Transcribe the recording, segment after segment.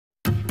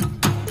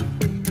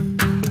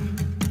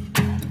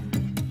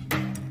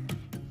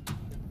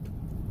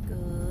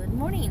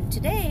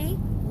today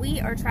we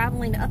are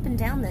traveling up and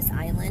down this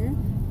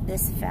island,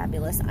 this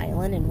fabulous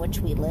island in which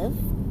we live.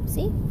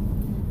 See?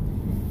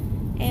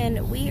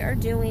 And we are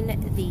doing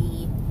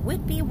the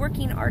Whidbey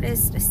Working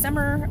Artist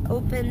Summer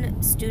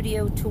Open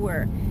Studio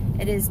Tour.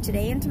 It is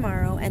today and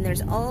tomorrow, and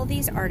there's all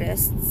these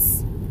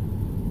artists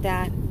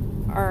that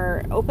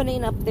are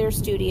opening up their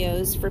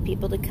studios for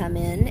people to come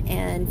in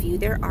and view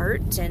their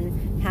art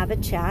and have a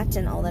chat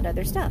and all that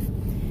other stuff.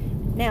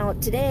 Now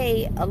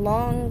today, a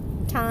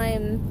long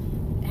time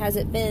has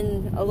it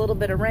been a little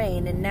bit of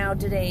rain, and now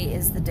today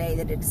is the day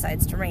that it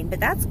decides to rain. But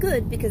that's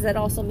good, because that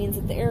also means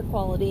that the air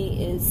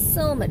quality is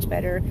so much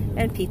better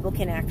and people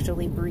can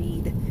actually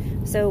breathe.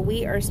 So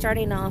we are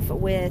starting off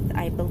with,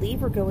 I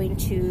believe we're going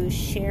to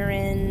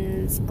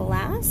Sharon's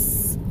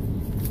Glassworks.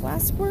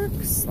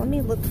 Let me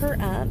look her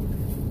up.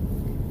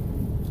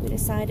 We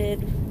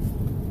decided,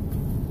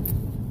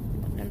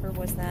 what number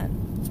was that?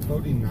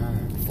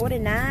 49.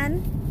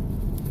 49?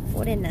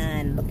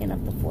 49, looking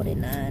up the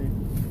 49.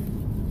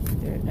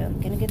 I'm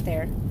gonna get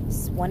there.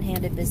 It's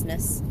one-handed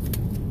business.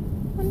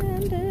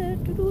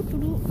 One-handed.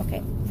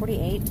 Okay,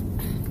 48.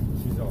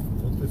 She's off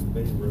Cultus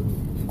Bay Road.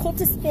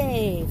 Cultus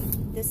Bay.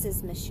 This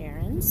is Miss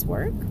Sharon's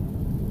work.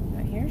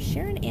 Right here,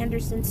 Sharon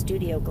Anderson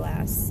Studio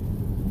Glass.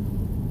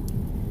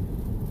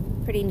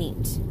 Pretty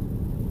neat.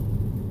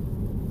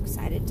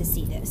 Excited to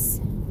see this.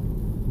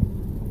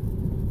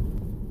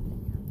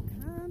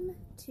 Come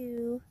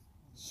to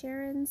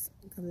Sharon's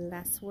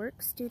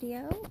Glasswork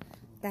Studio.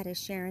 That is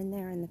Sharon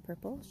there in the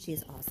purple.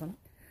 She's awesome.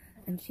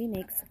 And she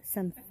makes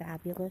some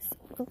fabulous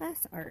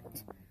glass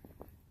art.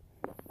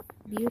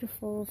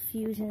 Beautiful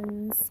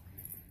fusions.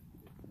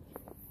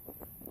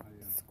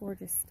 It's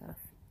gorgeous stuff.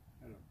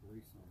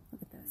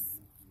 Look at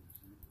this.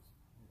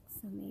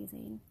 It's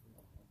amazing.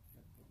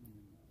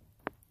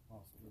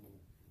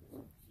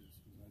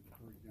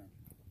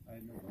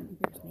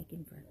 Beer's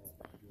making for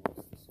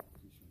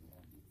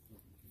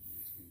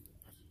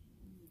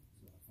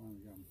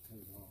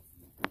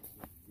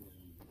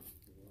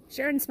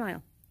Sharon,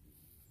 smile.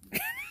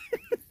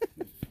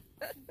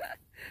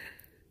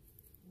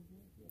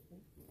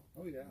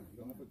 Oh yeah,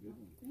 you'll have a good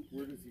one.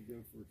 Where does he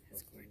go first?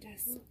 That's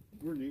gorgeous.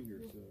 We're new here,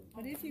 so.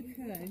 But if you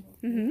could,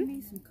 give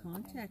me some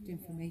contact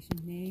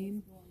information,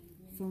 name,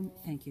 phone.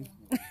 Thank you.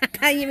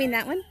 You mean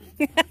that one?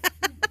 Yeah.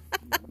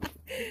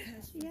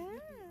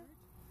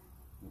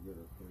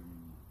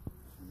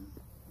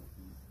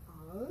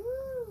 Oh.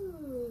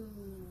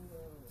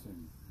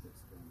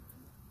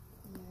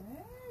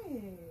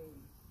 Yay.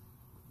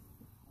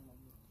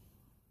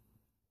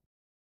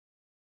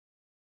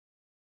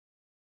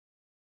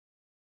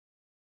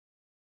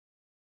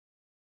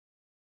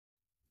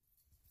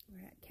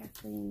 We're at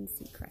Kathleen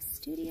Seacrest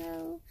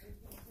Studio.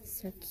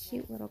 It's a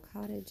cute little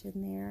cottage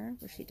in there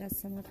where she does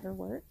some of her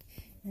work.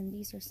 And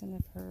these are some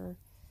of her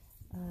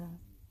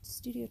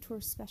studio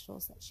tour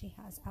specials that she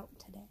has out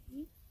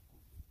today.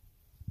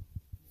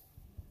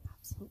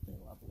 Absolutely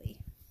lovely.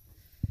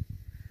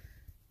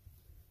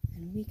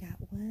 And we got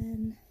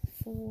one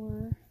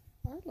for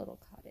our little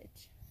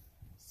cottage.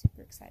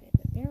 Super excited.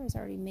 But Bear has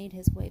already made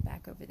his way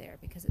back over there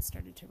because it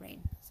started to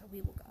rain. So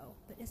we will go.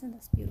 But isn't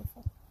this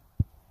beautiful?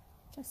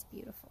 Just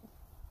beautiful.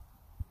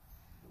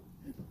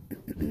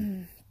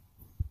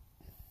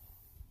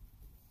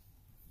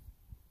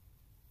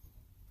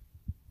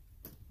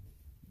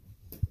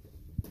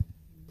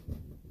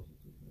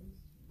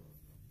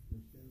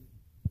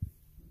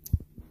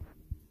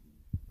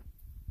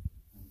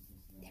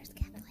 There's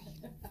Kathleen.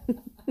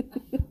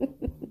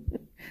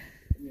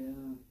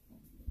 Yeah.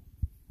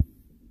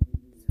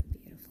 Some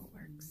beautiful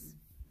works.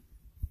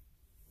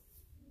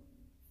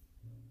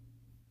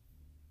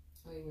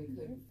 Oh, we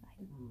could.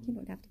 You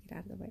don't have to get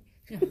out of the way.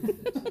 And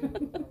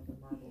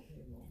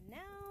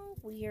now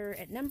we are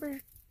at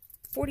number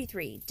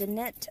 43,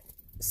 Danette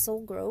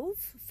Soulgrove,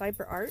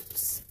 Fiber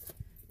Arts.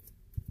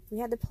 We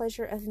had the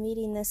pleasure of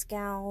meeting this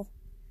gal,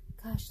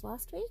 gosh,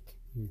 last week,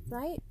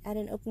 right? At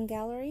an open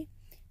gallery.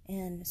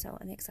 And so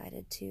I'm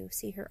excited to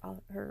see her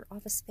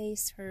office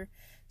space, her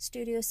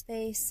studio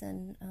space,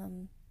 and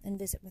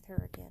visit with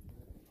her again.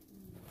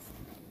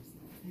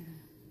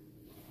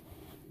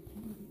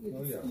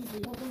 Oh yeah.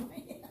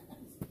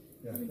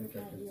 Yeah, I think I can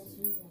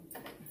see.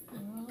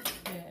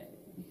 Okay.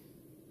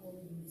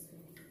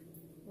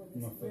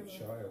 I'm a foot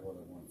shy of what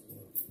I once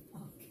was.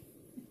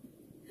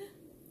 Okay.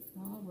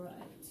 All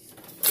right.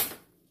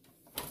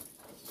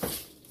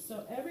 So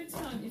every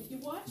time, if you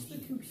watch the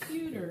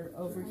computer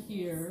over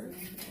here,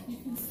 you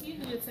can see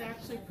that it's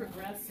actually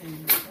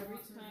progressing. Every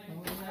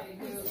time that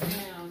goes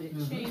down, it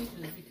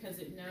changes because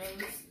it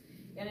knows,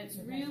 and it's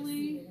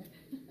really,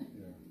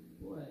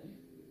 what?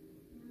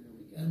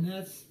 And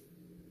that's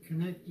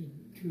connected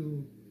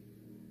to...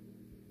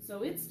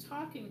 So it's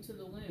talking to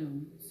the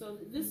loom. So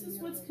this is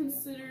what's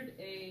considered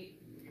a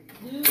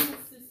loom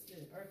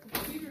assisted, or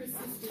computer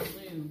assisted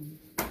loom.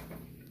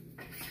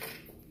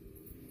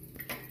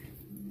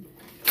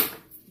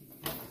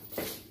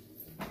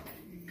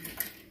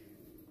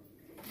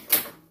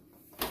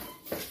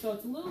 So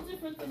it's a little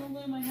different than the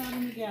loom I have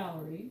in the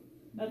gallery.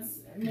 That's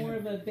more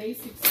of a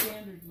basic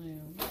standard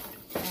loom.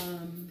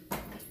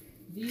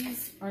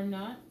 These are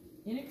not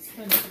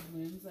inexpensive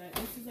looms.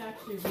 This is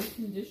actually a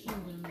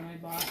reconditioned loom that I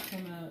bought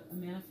from a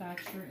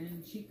manufacturer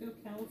in Chico,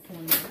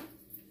 California.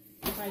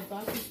 If I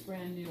bought this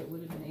brand new, it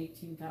would have been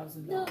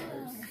 $18,000. No.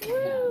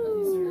 Yeah,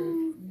 these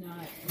are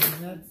not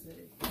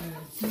expensive.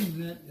 It seems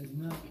that does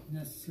not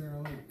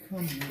necessarily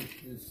come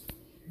with this.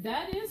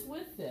 That is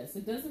with this.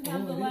 It doesn't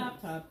have the it is.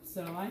 laptop,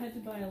 so I had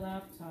to buy a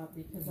laptop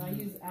because I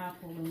use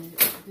Apple and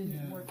it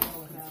didn't work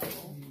well with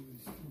Apple.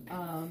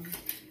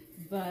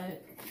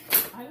 But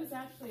I was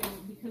actually,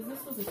 because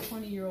this was a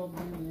 20-year-old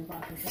loom and I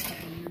bought this a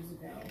couple years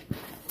ago,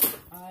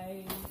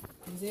 I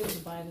was able to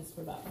buy this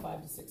for about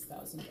 $5,000 to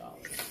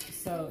 $6,000.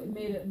 So it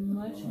made it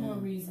much more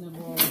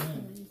reasonable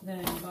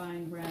than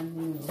buying brand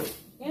new.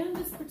 And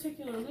this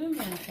particular loom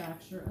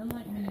manufacturer,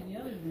 unlike many of the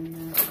other loom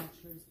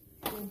manufacturers,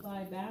 will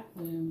buy back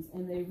looms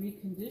and they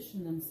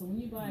recondition them. So when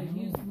you buy a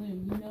used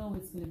loom, you know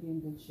it's going to be in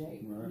good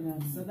shape. Right. You know,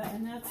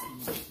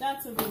 so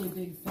that's a really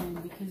big thing,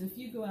 because if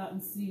you go out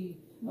and see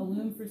a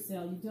loom for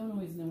sale, you don't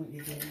always know what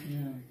you're getting.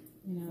 Yeah.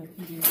 You know, it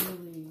can be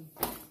really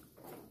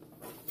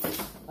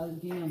a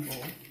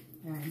gamble.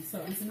 So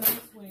it's a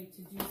nice way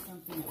to do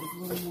something that was a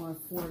little more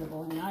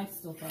affordable, and I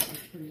still thought it was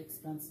pretty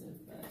expensive,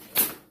 but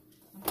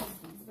my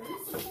husband's very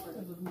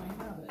supportive of my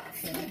habit,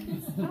 so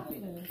he's happy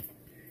to.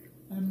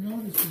 I'm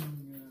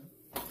noticing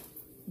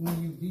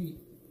when you beat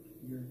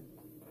your.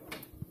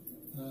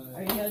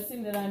 Are you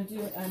noticing that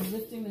I'm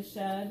lifting the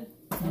shed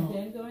and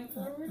then going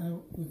forward? I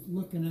was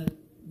looking at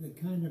the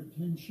kind of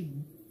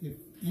tension, if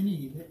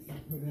any, that you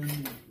put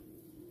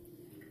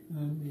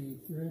on the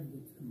thread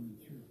that's going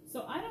through.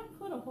 So I don't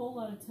put a whole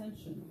lot of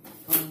tension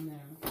on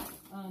there.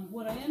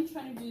 What I am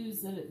trying to do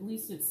is that at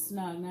least it's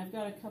snug, and I've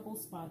got a couple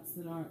spots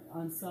that aren't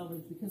on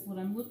selvage, because what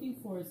I'm looking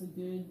for is a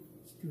good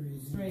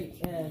straight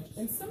edge.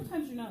 And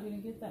sometimes you're not going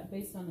to get that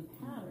based on the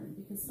pattern,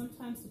 because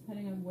sometimes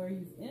depending on where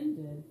you've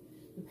ended,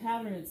 the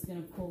pattern it's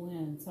going to pull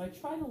in. So I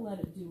try to let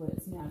it do what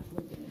it's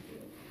naturally going to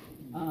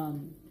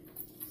do.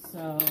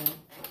 So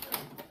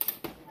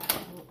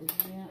we'll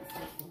advance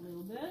this a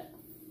little bit.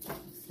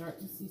 Start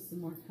to see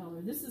some more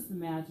color. This is the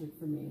magic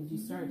for me. As you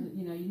start to,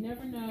 you know, you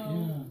never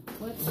know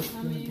what's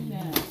coming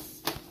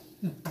next.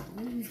 Yeah.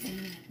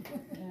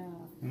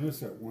 And there's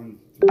that one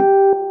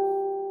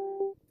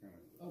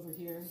Over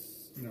here.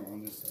 No,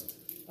 on this side.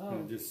 Oh.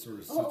 And it just sort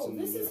of sits in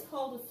the This middle. is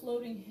called a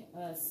floating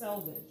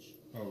selvage.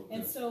 Oh, okay.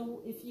 And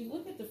so if you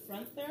look at the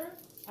front there,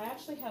 I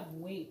actually have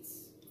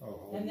weights.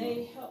 Oh, And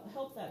they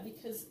help that,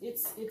 because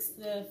it's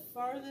the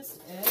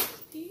farthest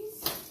edge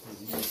piece.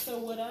 And so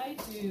what I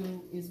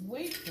do is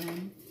weight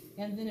them,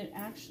 and then it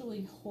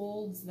actually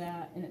holds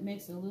that, and it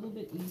makes it a little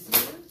bit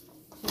easier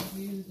to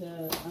do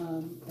the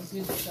a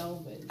good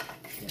selvage.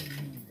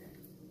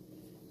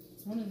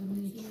 It's one of the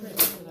many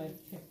tricks that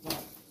I've picked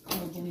up.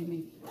 Oh, believe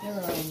me, there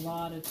are a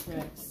lot of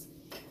tricks.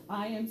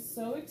 I am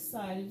so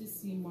excited to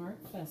see Mark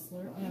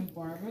Fessler and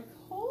Barbara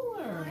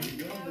Kohler.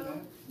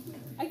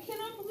 I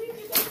cannot believe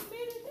you guys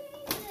made it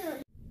down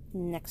here.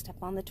 Next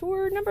up on the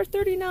tour, number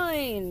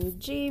 39,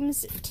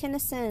 James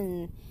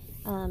Tennyson.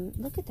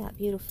 Look at that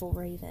beautiful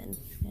raven,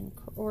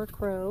 or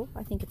crow.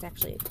 I think it's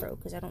actually a crow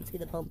because I don't see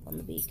the bump on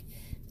the beak.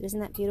 But isn't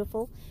that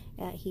beautiful?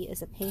 He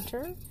is a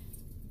painter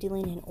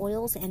dealing in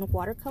oils and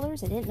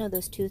watercolors. I didn't know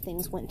those two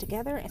things went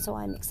together, and so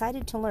I'm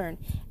excited to learn.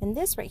 And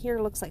this right here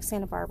looks like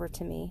Santa Barbara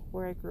to me,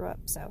 where I grew up.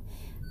 So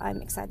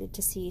I'm excited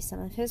to see some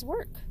of his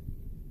work.